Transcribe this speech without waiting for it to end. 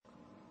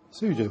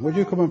Sujan, would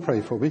you come and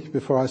pray for me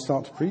before I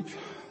start to preach?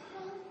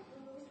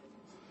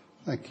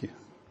 Thank you.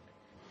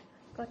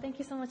 God, thank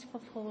you so much for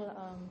Paul,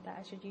 that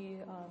as you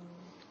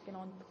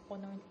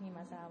anointing him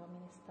as our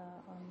minister.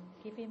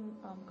 Give him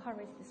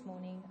courage this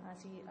morning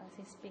as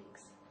he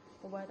speaks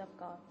the word of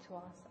God to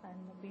us, and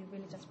we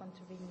really just want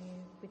to renew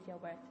with your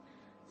word.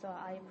 So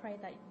I pray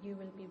that you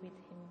will be with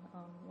him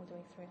all the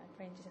way through. I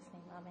pray in Jesus'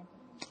 name.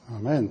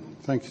 Amen. Amen.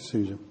 Thank you,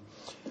 Sujan.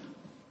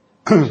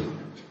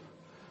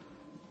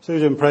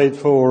 Sujan prayed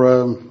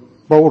for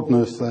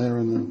boldness there,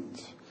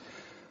 and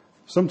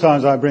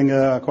sometimes I bring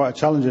quite a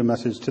challenging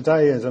message.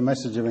 Today is a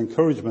message of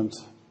encouragement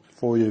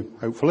for you,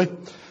 hopefully.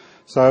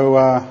 So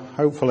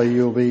hopefully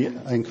you'll be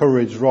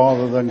encouraged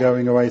rather than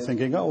going away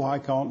thinking, oh, I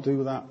can't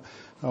do that.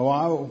 Oh,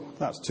 wow,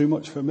 that's too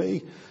much for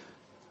me.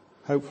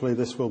 Hopefully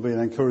this will be an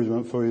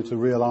encouragement for you to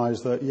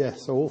realise that,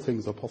 yes, all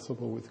things are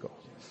possible with God.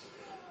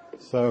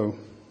 So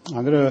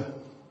I'm going to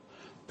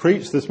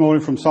preach this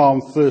morning from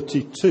Psalm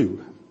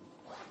 32.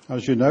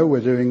 As you know,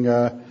 we're doing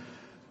a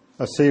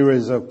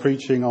series of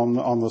preaching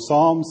on the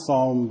Psalms,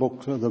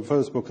 the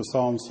first book of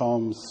Psalms,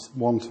 Psalms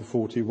 1 to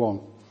 41.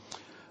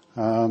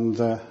 And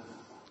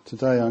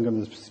today I'm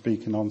going to be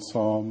speaking on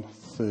Psalm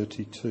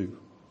 32.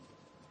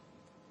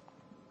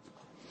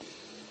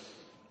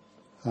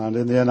 And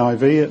in the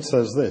NIV it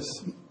says this: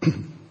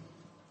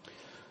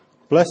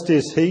 Blessed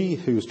is he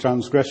whose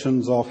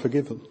transgressions are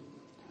forgiven,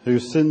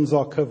 whose sins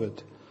are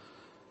covered.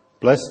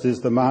 Blessed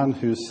is the man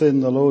whose sin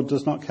the Lord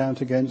does not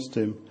count against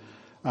him,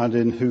 and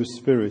in whose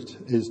spirit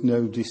is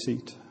no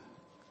deceit.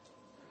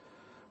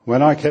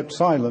 When I kept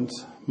silent,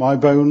 my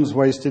bones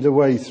wasted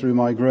away through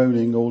my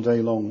groaning all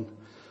day long.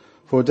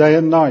 For day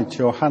and night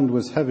your hand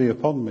was heavy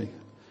upon me.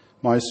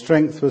 My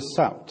strength was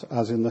sapped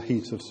as in the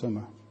heat of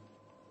summer.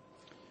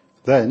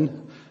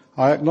 Then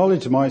I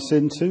acknowledged my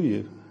sin to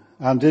you,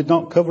 and did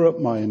not cover up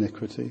my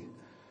iniquity.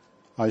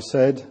 I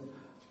said,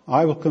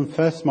 I will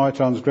confess my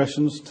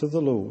transgressions to the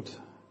Lord.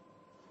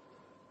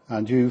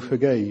 And you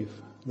forgave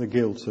the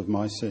guilt of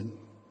my sin.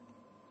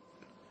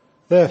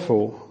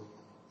 Therefore,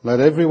 let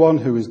everyone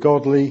who is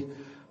godly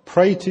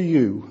pray to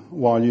you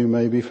while you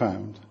may be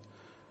found.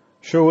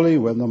 Surely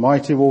when the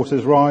mighty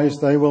waters rise,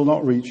 they will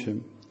not reach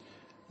him.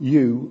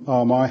 You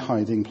are my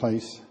hiding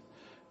place.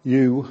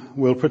 You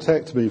will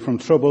protect me from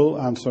trouble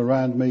and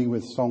surround me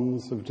with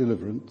songs of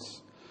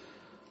deliverance.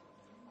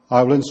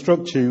 I will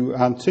instruct you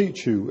and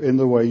teach you in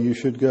the way you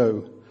should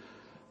go.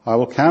 I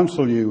will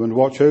counsel you and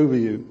watch over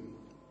you.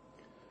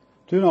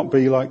 Do not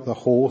be like the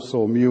horse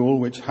or mule,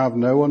 which have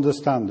no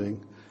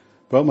understanding,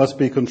 but must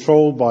be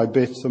controlled by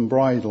bit and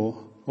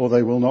bridle, or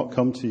they will not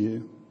come to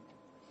you.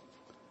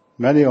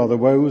 Many are the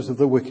woes of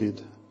the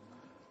wicked,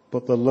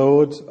 but the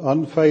Lord's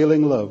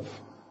unfailing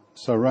love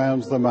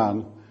surrounds the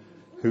man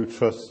who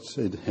trusts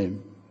in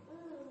him.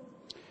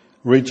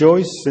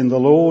 Rejoice in the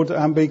Lord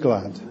and be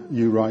glad,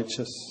 you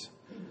righteous.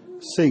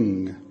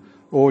 Sing,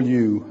 all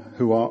you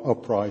who are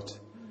upright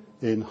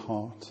in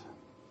heart.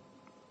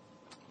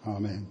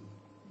 Amen.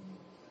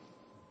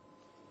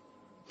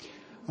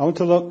 I want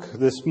to look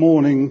this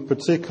morning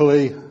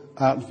particularly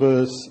at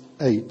verse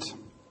 8.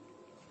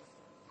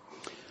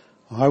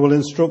 I will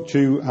instruct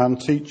you and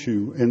teach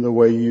you in the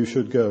way you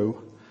should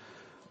go.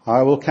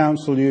 I will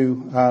counsel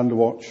you and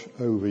watch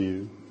over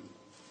you.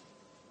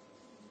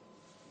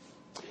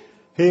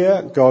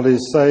 Here, God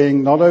is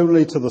saying not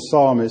only to the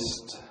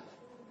psalmist,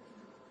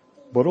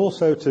 but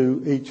also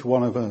to each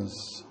one of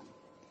us,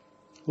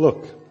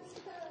 look,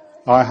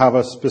 I have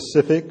a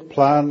specific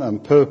plan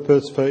and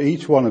purpose for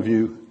each one of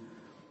you,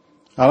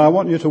 and I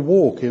want you to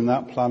walk in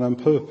that plan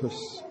and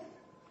purpose.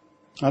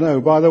 And oh,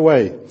 by the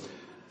way,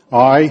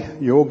 I,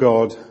 your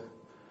God,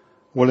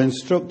 will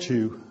instruct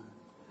you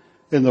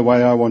in the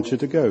way I want you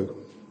to go.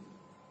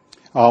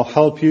 I'll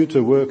help you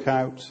to work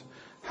out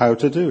how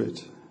to do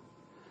it.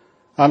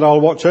 And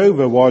I'll watch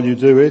over while you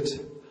do it.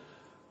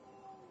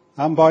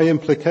 And by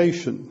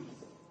implication,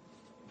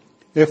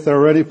 if there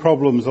are any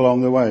problems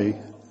along the way,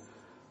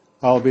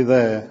 I'll be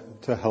there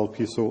to help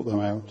you sort them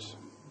out.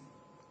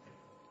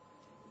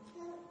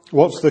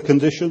 What's the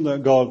condition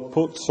that God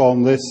puts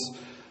on this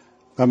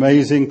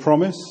amazing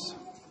promise?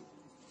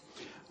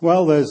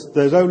 Well,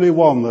 there's only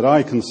one that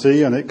I can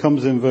see, and it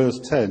comes in verse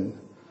 10.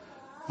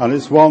 And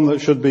it's one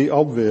that should be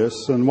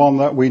obvious, and one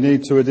that we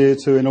need to adhere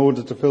to in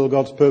order to fulfill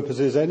God's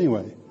purposes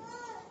anyway.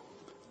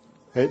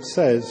 It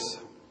says,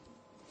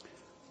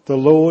 the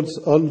Lord's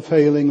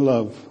unfailing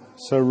love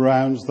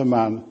surrounds the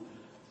man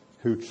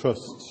who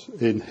trusts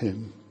in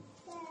him.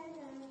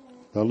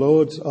 The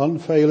Lord's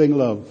unfailing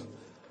love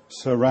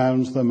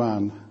surrounds the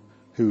man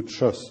who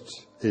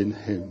trusts in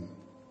him.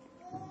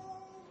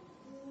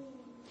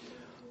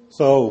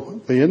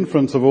 So the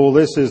inference of all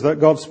this is that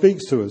God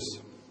speaks to us.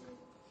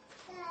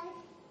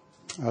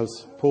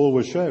 As Paul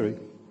was sharing,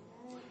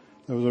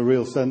 there was a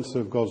real sense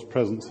of God's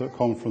presence at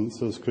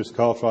conference as Chris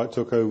Cartwright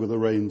took over the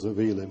reins of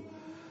Elim.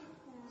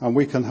 And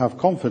we can have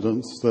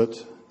confidence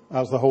that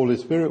as the Holy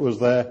Spirit was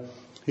there,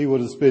 he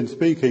would have been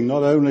speaking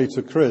not only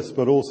to Chris,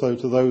 but also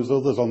to those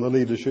others on the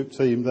leadership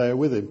team there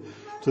with him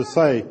to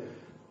say,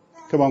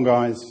 come on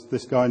guys,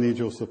 this guy needs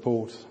your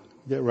support.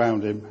 get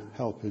round him,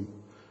 help him,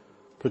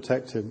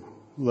 protect him,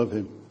 love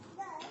him,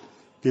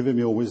 give him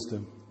your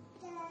wisdom.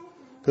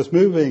 Because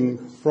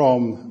moving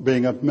from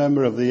being a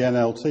member of the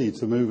NLT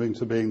to moving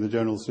to being the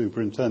General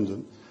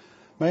Superintendent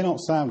may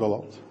not sound a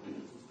lot,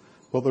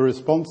 but the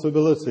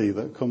responsibility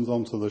that comes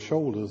onto the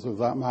shoulders of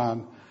that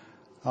man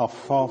are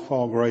far,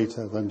 far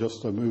greater than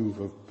just a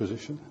move of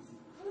position.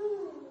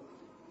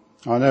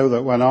 I know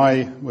that when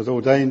I was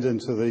ordained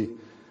into the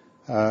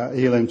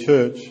Elim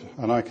Church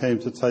and I came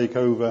to take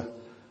over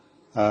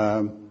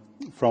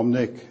from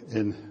Nick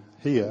in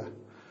here,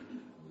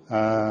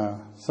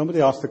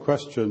 somebody asked the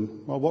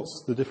question, well,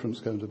 what's the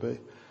difference going to be?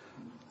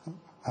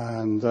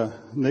 And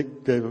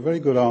Nick gave a very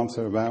good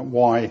answer about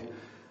why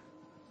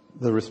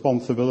the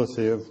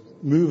responsibility of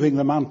moving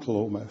the mantle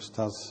almost,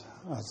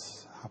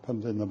 as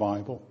happened in the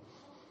Bible,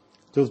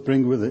 does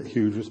bring with it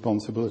huge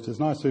responsibilities.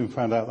 And I soon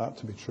found out that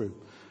to be true.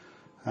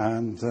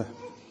 And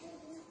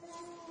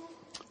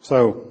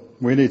so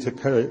we need to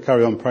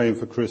carry on praying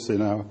for Chris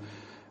in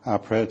our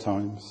prayer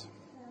times.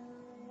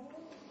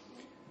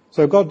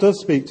 So God does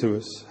speak to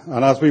us,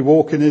 and as we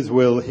walk in his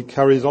will, he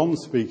carries on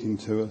speaking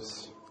to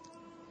us.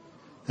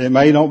 It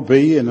may not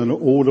be in an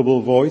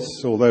audible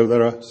voice, although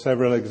there are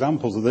several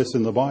examples of this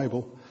in the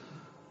Bible.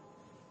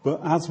 But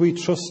as we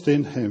trust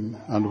in him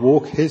and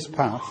walk his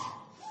path,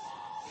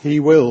 he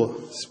will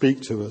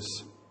speak to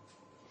us.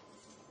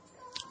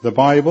 The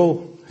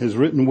Bible, his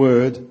written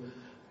word,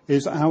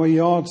 is our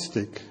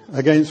yardstick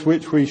against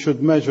which we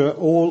should measure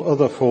all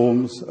other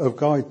forms of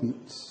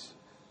guidance.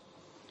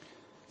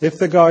 If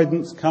the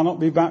guidance cannot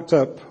be backed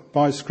up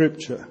by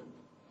Scripture,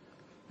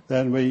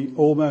 then we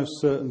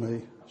almost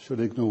certainly should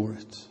ignore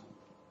it.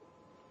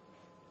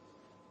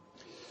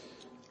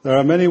 There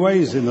are many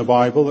ways in the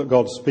Bible that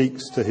God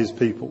speaks to his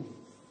people.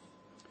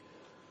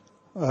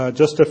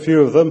 Just a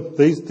few of them.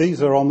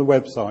 These are on the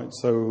website,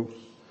 so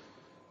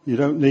you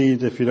don't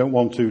need, if you don't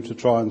want to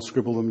try and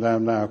scribble them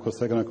down now, because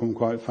they're going to come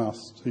quite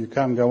fast. You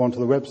can go onto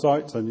the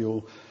website and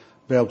you'll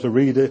be able to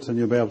read it and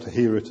you'll be able to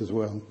hear it as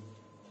well.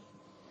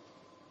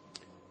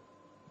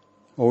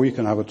 Or you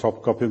can have a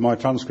top copy of my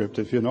transcript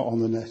if you're not on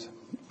the net.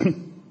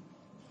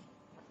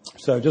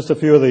 So just a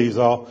few of these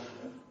are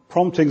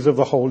promptings of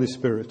the Holy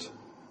Spirit,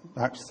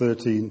 Acts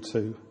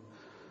 13:2.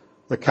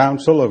 The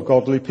counsel of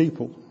godly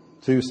people,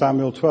 2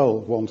 Samuel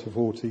 12,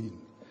 1-14.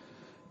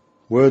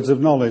 Words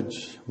of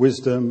knowledge,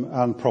 wisdom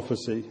and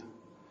prophecy,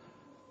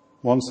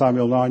 1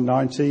 Samuel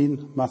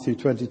 9:19, Matthew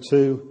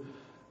 22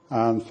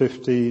 and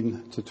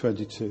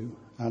 15-22,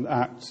 and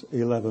Acts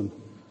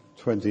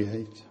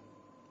 11:28.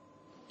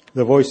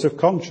 The voice of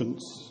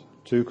conscience,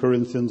 2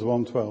 Corinthians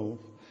 1:12.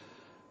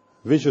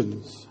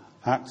 Visions,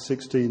 Acts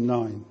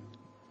 16:9.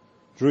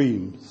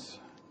 Dreams,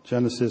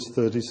 Genesis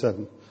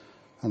 37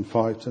 and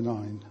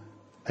 5-9.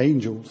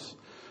 Angels,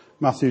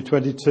 Matthew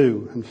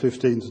 22 and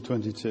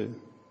 15-22.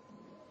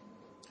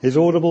 His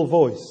audible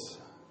voice,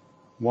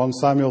 1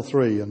 Samuel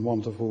 3 and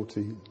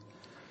 1-14.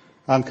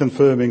 And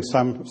confirming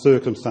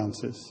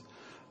circumstances,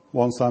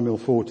 1 Samuel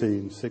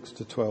 14,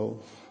 6-12.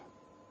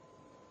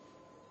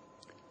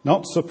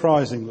 Not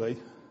surprisingly,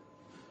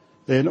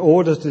 in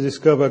order to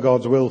discover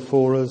God's will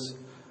for us,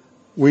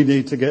 we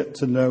need to get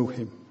to know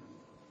him.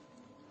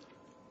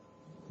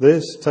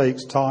 This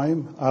takes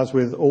time, as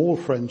with all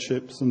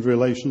friendships and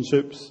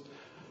relationships.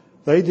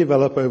 They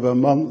develop over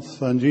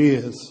months and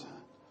years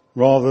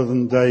rather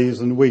than days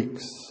and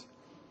weeks.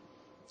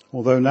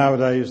 Although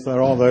nowadays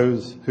there are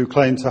those who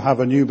claim to have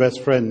a new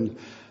best friend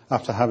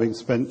after having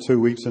spent 2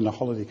 weeks in a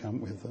holiday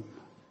camp with them,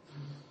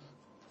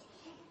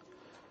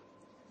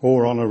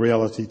 or on a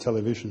reality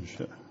television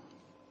show.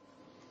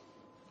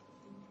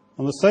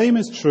 And the same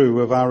is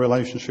true of our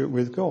relationship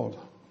with God.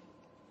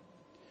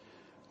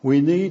 We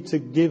need to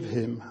give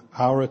him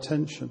our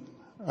attention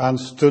and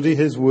study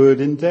his word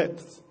in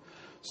depth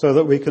so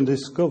that we can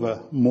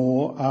discover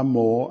more and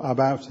more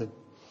about him.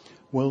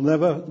 We'll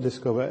never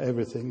discover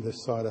everything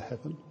this side of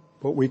heaven,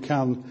 but we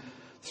can,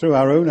 through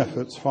our own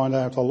efforts, find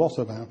out a lot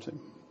about him.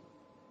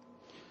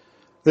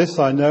 This,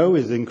 I know,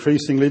 is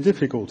increasingly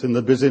difficult in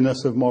the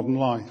busyness of modern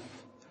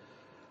life.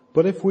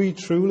 But if we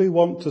truly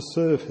want to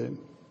serve him,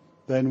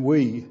 then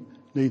we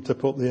need to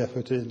put the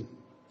effort in.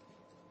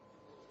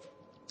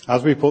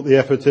 As we put the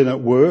effort in at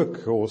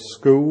work or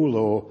school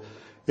or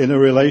in a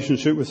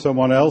relationship with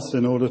someone else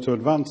in order to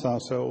advance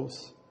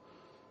ourselves,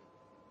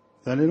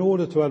 then in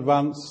order to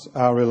advance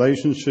our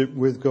relationship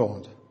with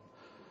God,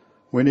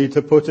 we need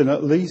to put in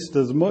at least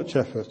as much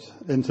effort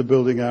into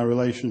building our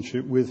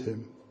relationship with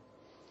him.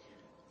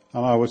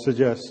 And I would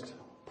suggest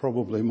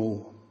probably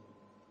more.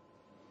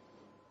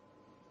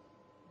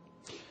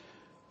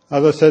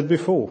 As I said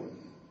before,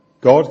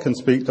 God can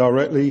speak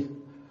directly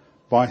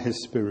by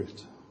his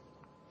Spirit.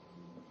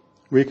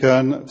 We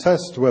can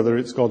test whether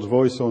it's God's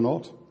voice or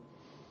not.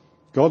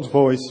 God's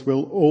voice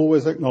will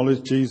always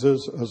acknowledge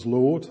Jesus as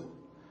Lord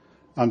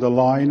and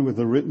align with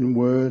the written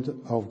word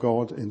of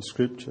God in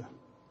Scripture.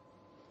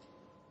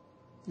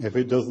 If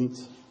it doesn't,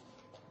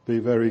 be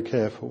very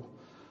careful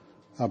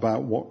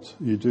about what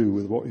you do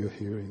with what you're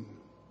hearing.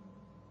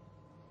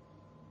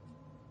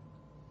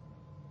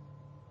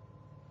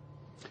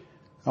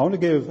 I want to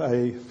give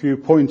a few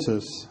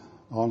pointers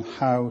on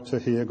how to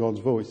hear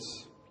God's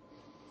voice.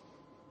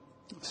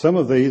 Some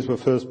of these were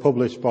first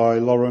published by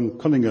Lauren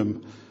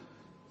Cunningham,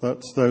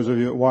 that those of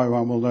you at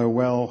YWAM will know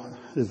well,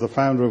 is the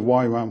founder of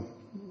YWAM.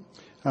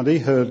 And he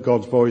heard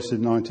God's voice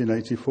in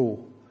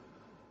 1984,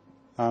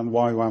 and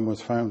YWAM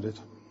was founded.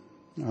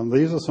 And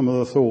these are some of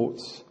the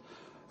thoughts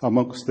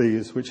amongst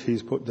these which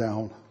he's put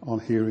down on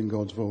hearing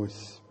God's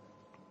voice.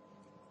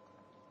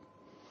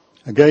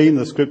 Again,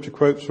 the scripture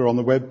quotes are on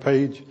the web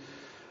page,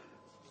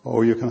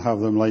 or you can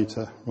have them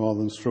later rather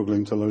than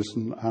struggling to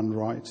listen and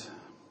write.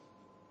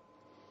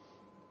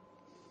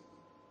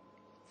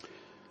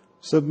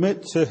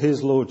 Submit to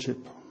his lordship.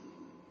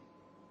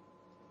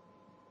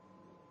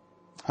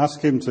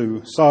 Ask him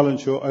to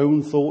silence your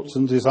own thoughts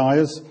and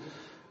desires,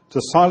 to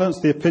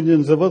silence the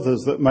opinions of others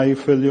that may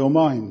fill your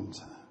mind.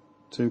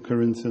 2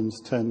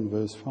 Corinthians 10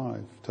 verse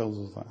 5 tells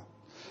us that.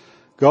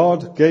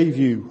 God gave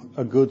you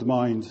a good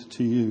mind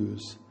to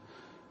use,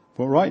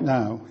 but right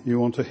now you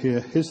want to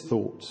hear his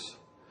thoughts,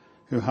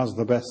 who has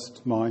the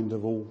best mind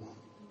of all.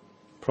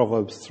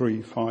 Proverbs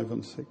 3, 5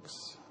 and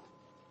 6.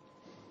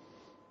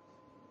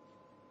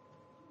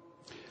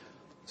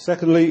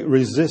 Secondly,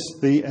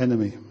 resist the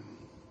enemy.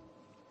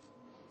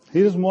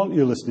 He doesn't want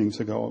you listening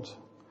to God.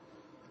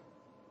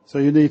 So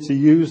you need to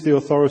use the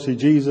authority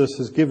Jesus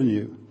has given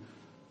you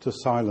to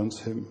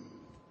silence him.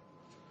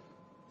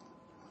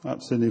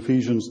 That's in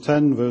Ephesians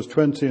 10 verse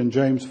 20 and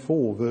James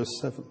 4 verse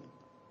 7.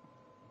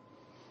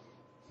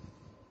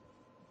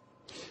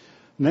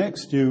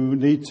 Next, you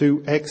need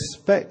to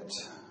expect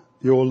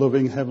your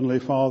loving Heavenly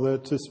Father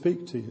to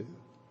speak to you.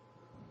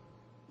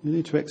 You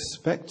need to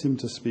expect him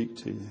to speak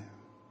to you.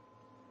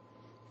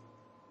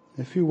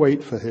 If you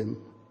wait for him,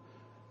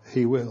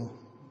 he will.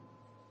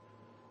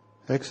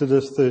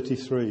 Exodus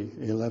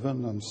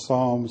 33:11 and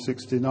Psalm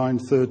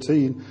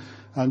 69:13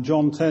 and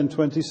John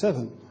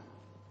 10:27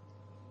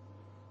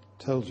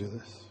 tells you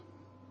this.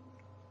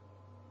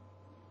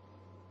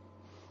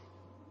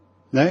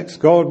 Next,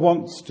 God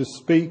wants to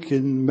speak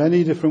in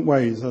many different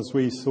ways, as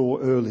we saw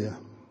earlier.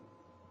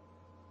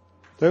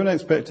 Don't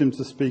expect him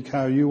to speak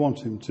how you want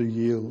him to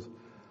yield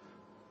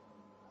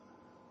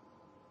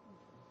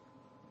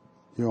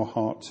your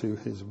heart to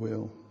his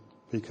will,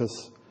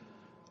 because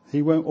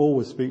he won't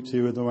always speak to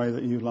you in the way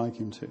that you'd like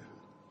him to.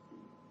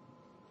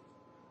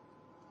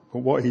 But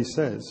what he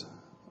says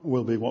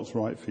will be what's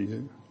right for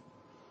you.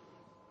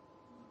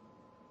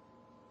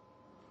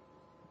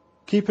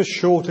 Keep a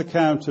short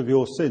account of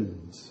your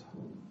sins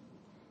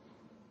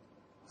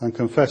and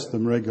confess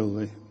them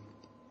regularly.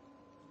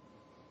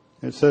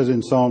 It says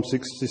in Psalm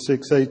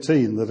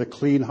 66:18 that a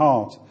clean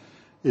heart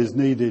is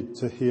needed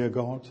to hear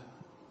God.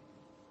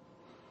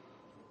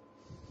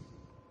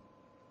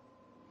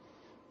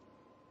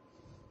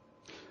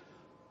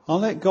 I'll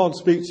let God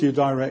speak to you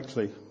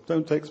directly.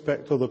 Don't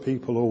expect other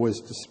people always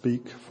to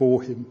speak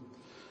for him.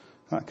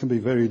 That can be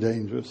very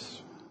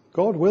dangerous.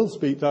 God will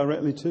speak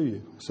directly to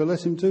you, so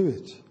let him do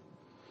it.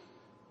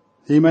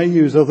 He may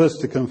use others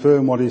to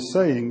confirm what he's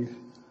saying.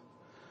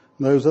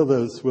 Those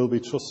others will be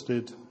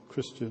trusted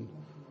Christian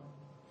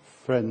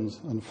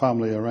friends and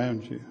family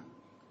around you.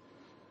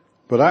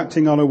 But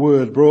acting on a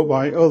word brought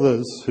by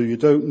others who you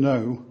don't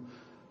know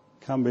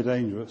can be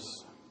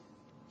dangerous.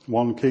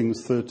 1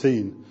 Kings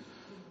 13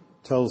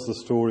 tells the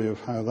story of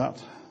how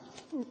that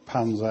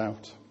pans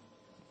out.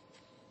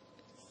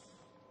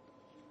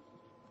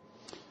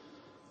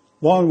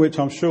 One which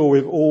I'm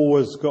sure all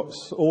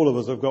of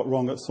us have got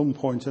wrong at some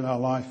point in our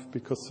life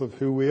because of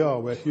who we are.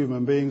 We're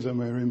human beings and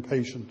we're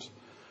impatient.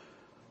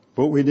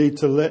 But we need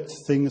to let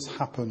things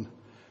happen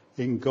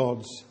in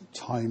God's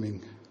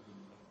timing.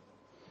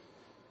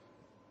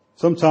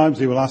 Sometimes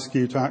he will ask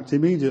you to act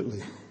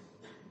immediately.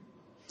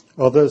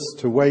 Others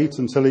to wait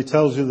until he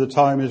tells you the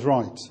time is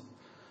right.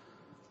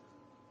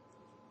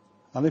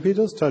 And if he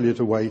does tell you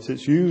to wait,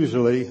 it's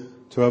usually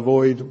to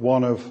avoid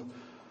one of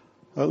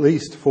at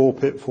least 4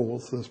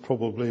 pitfalls. There's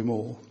probably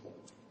more.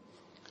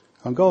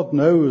 And God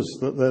knows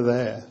that they're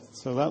there,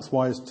 so that's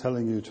why he's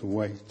telling you to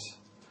wait.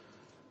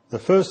 The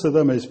first of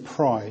them is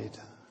pride.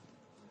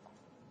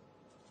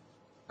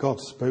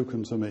 God's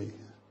spoken to me,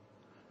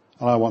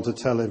 and I want to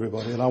tell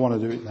everybody, and I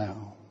want to do it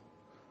now.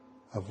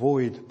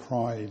 Avoid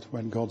pride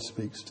when God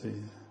speaks to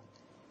you.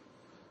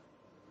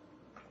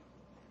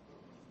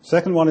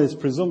 Second one is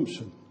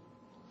presumption.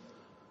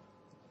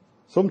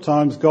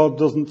 Sometimes God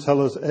doesn't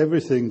tell us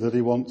everything that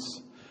he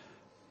wants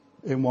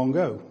in one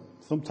go.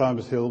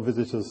 Sometimes he'll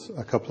visit us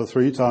a couple of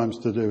 3 times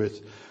to do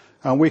it.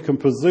 And we can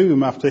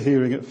presume after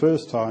hearing it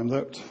first time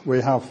that we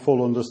have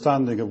full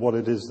understanding of what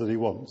it is that he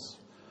wants.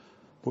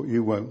 But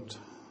you won't.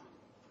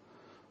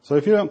 So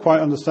if you don't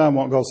quite understand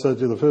what God said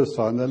to you the first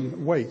time,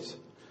 then wait.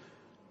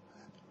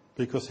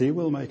 Because he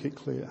will make it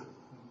clear.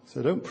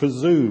 So don't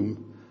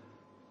presume,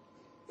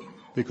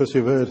 because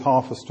you've heard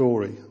half a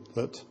story,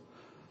 that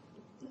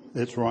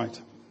it's right.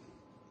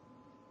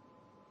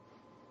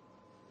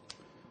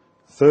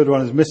 Third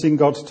one is missing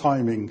God's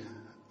timing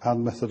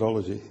and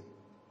methodology.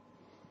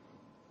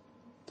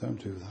 Don't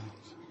do that.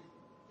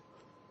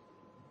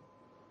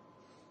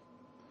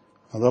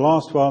 And the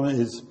last one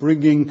is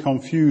bringing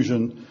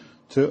confusion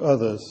to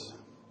others.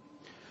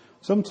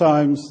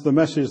 Sometimes the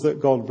message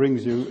that God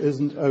brings you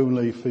isn't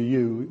only for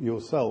you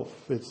yourself.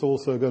 It's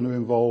also going to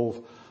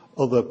involve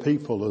other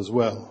people as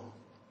well.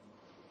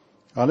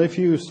 And if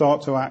you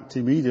start to act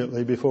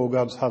immediately before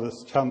God's had a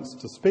chance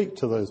to speak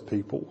to those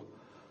people,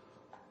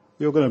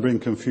 you're going to bring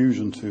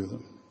confusion to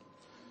them.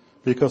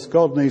 Because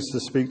God needs to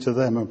speak to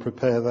them and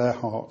prepare their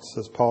hearts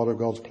as part of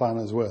God's plan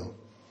as well.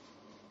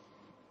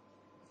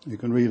 You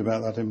can read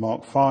about that in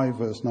Mark 5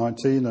 verse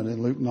 19 and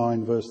in Luke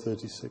 9 verse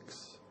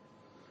 36.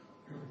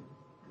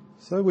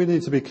 So we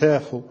need to be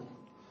careful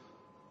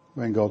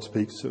when God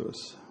speaks to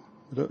us.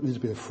 We don't need to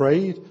be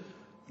afraid,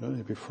 we don't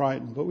need to be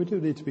frightened, but we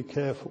do need to be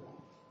careful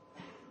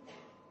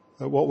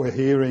that what we're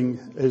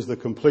hearing is the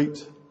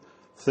complete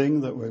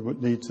thing that we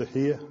would need to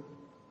hear.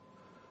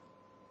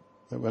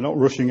 That we're not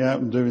rushing out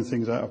and doing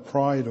things out of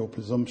pride or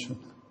presumption.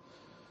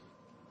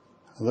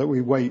 And that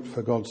we wait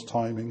for God's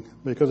timing.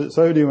 Because it's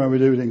only when we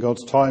do it in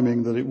God's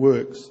timing that it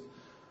works.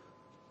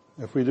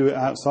 If we do it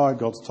outside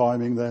God's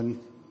timing, then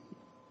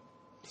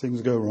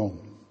things go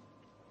wrong.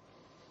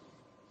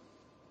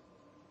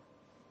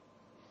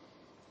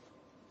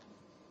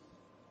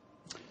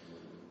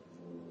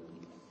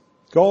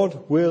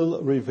 God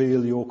will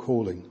reveal your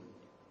calling.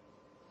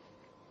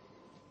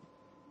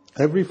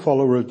 Every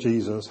follower of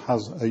Jesus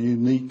has a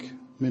unique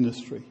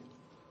ministry.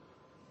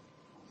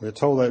 We're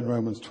told that in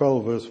Romans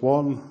 12 verse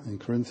 1, in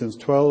Corinthians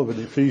 12, in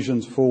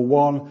Ephesians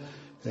 4:1,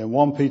 in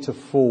 1 Peter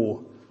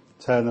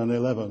 4:10 and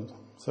 11.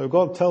 So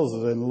God tells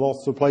us in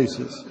lots of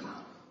places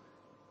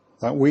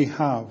that we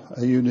have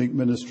a unique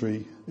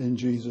ministry in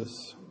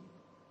Jesus.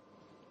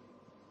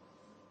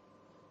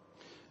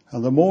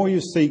 And the more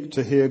you seek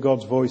to hear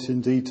God's voice in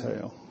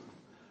detail,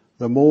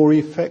 the more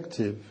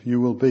effective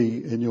you will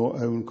be in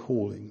your own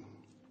calling.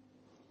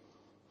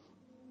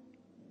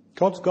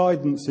 God's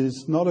guidance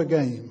is not a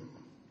game.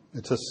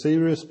 It's a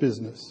serious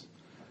business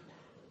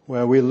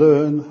where we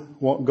learn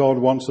what God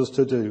wants us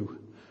to do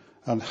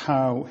and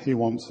how he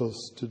wants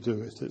us to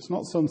do it. It's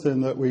not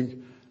something that we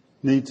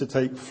need to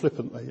take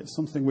flippantly. It's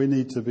something we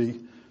need to be.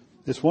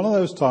 It's one of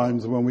those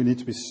times when we need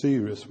to be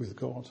serious with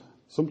God.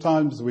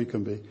 Sometimes we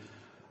can be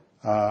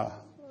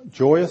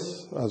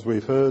joyous, as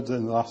we've heard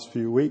in the last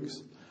few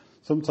weeks.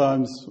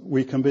 Sometimes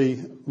we can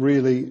be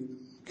really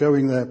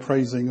going there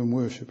praising and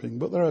worshipping.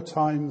 But there are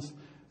times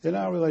in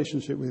our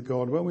relationship with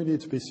God when we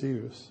need to be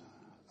serious.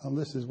 And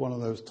this is one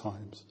of those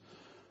times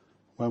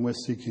when we're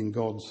seeking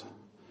God's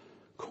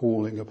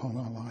calling upon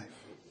our life.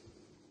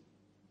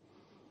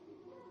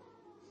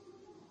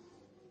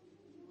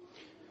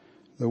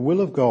 The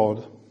will of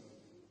God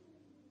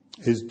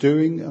is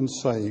doing and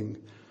saying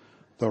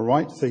the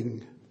right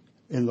thing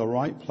in the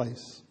right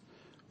place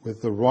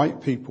with the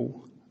right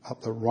people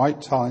at the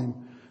right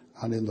time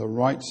and in the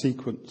right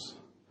sequence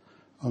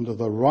under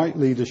the right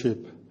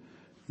leadership,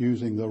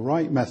 using the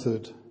right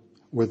method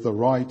with the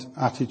right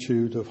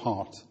attitude of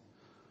heart.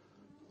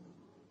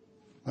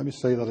 Let me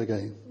say that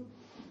again.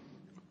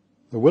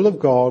 The will of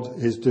God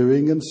is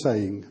doing and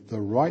saying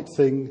the right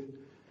thing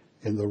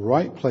in the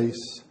right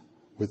place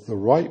with the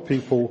right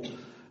people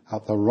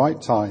at the right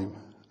time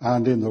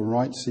and in the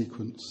right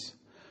sequence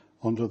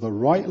under the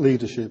right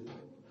leadership,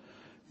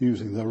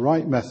 using the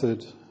right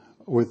method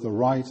with the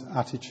right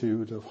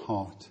attitude of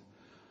heart.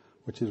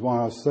 Which is why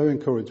I was so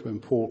encouraged when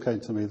Paul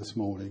came to me this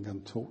morning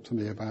and talked to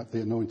me about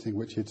the anointing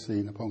which he'd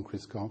seen upon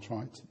Chris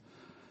Cartwright.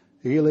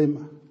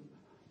 Elim,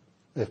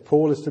 if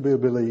Paul is to be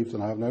believed,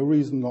 and I have no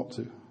reason not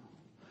to,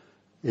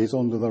 is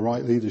under the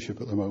right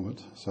leadership at the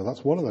moment. So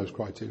that's one of those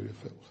criteria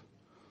filled.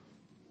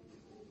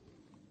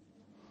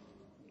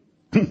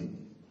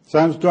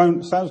 Sounds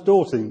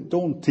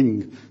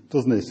daunting,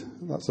 doesn't it?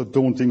 That's a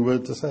daunting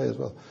word to say as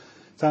well.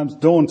 Sounds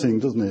daunting,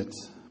 doesn't it?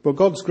 But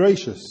God's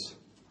gracious.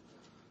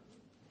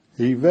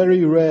 He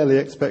very rarely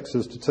expects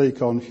us to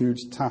take on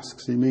huge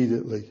tasks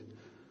immediately.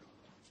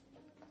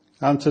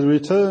 And to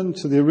return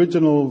to the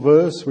original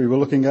verse we were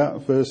looking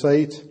at, verse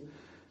 8,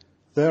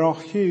 there are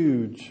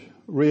huge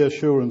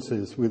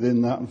reassurances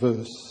within that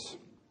verse.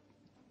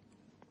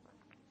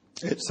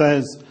 It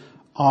says,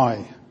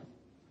 I.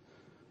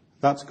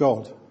 That's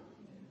God.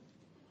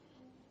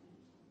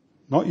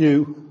 Not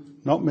you,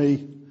 not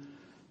me,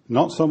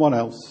 not someone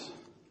else,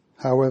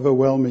 however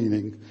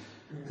well-meaning,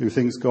 who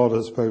thinks God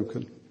has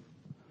spoken.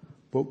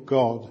 But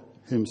God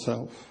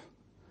himself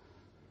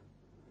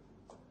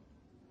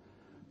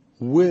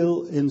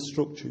will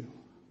instruct you.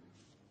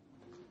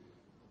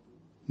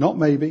 Not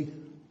maybe,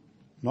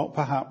 not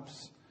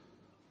perhaps,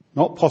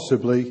 not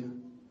possibly,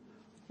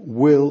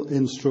 will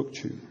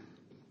instruct you.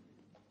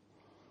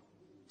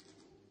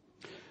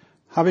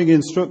 Having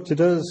instructed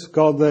us,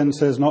 God then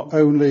says, not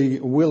only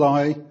will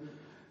I,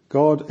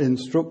 God,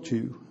 instruct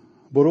you,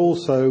 but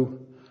also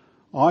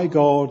I,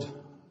 God,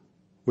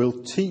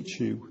 will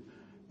teach you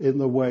in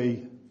the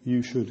way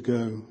you should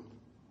go.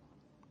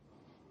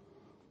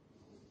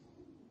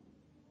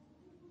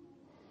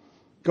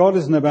 God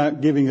isn't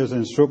about giving us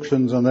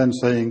instructions and then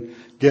saying,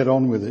 get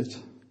on with it.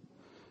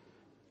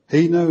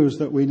 He knows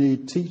that we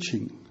need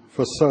teaching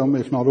for some,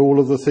 if not all,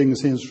 of the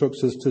things he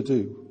instructs us to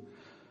do.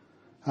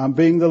 And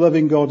being the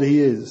loving God he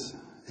is,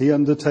 he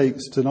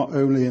undertakes to not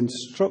only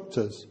instruct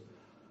us,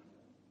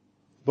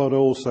 but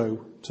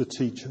also to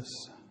teach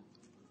us.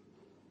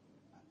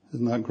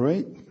 Isn't that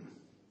great?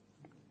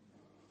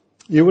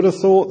 You would have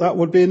thought that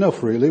would be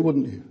enough, really,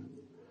 wouldn't you?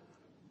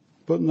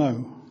 But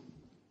no.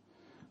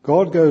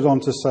 God goes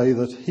on to say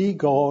that he,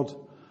 God,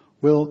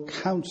 will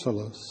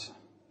counsel us.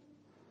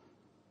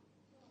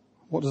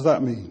 What does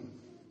that mean?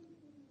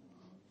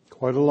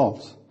 Quite a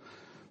lot.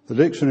 The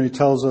dictionary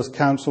tells us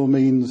counsel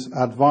means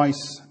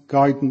advice,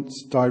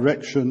 guidance,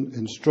 direction,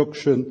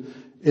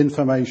 instruction,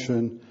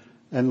 information,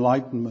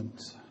 enlightenment.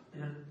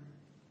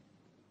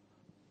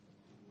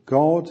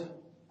 God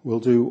will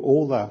do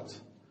all that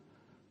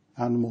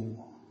and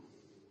more.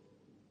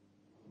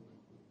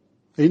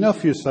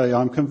 Enough, you say,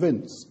 I'm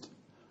convinced.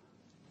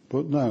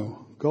 But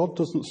no, God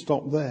doesn't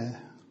stop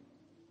there.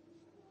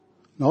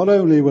 Not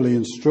only will he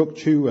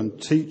instruct you and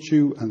teach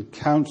you and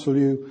counsel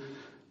you,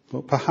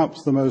 but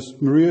perhaps the most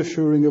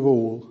reassuring of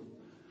all,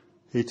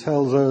 he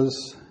tells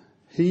us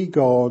he,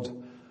 God,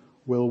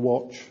 will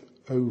watch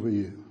over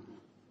you.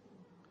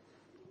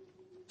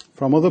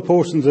 From other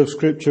portions of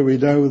Scripture, we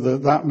know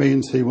that that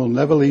means he will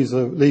never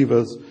leave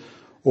us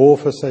or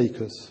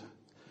forsake us.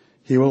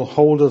 He will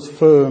hold us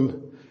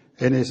firm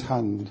in his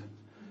hand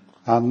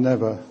and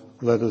never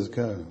let us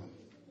go.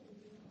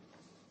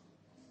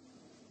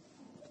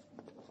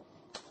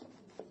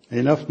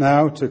 Enough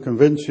now to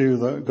convince you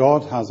that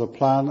God has a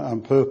plan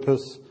and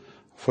purpose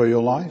for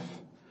your life,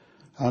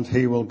 and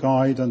he will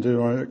guide and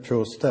direct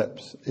your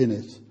steps in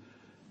it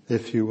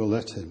if you will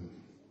let him.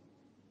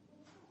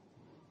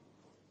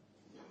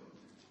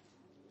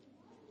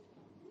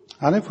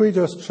 And if we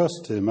just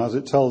trust him, as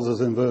it tells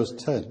us in verse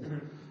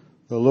 10,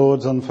 the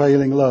Lord's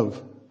unfailing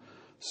love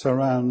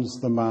surrounds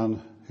the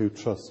man who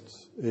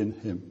trusts in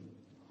him.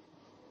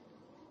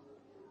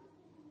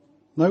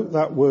 Note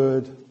that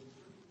word,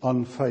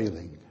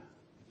 unfailing.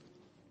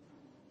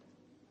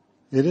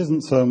 It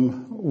isn't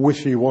some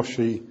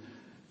wishy-washy,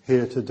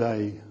 here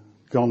today,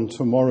 gone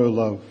tomorrow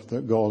love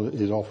that God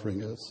is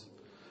offering us.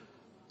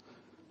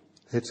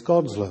 It's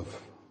God's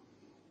love.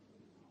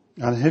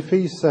 And if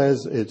he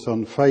says it's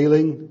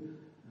unfailing,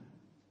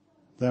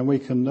 then we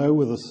can know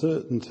with a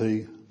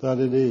certainty that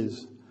it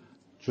is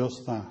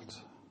just that.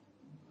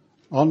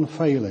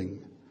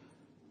 Unfailing,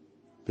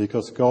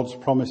 because God's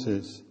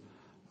promises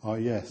are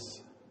yes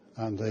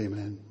and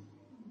amen.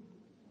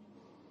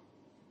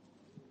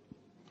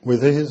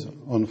 With his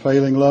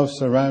unfailing love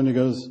surrounding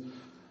us,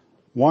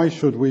 why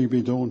should we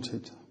be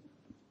daunted?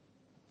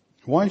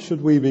 Why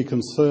should we be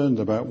concerned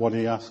about what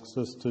he asks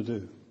us to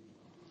do?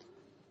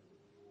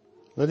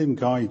 Let him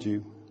guide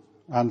you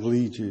and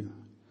lead you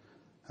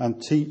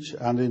and teach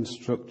and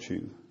instruct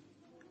you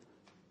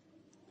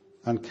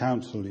and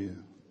counsel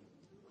you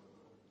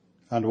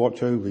and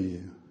watch over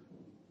you.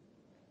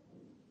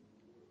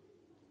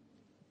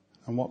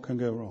 And what can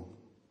go wrong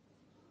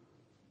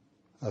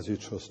as you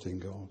trust in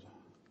God?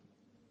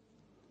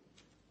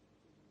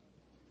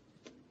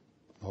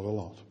 Not a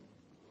lot.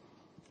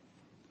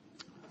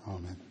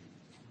 Amen.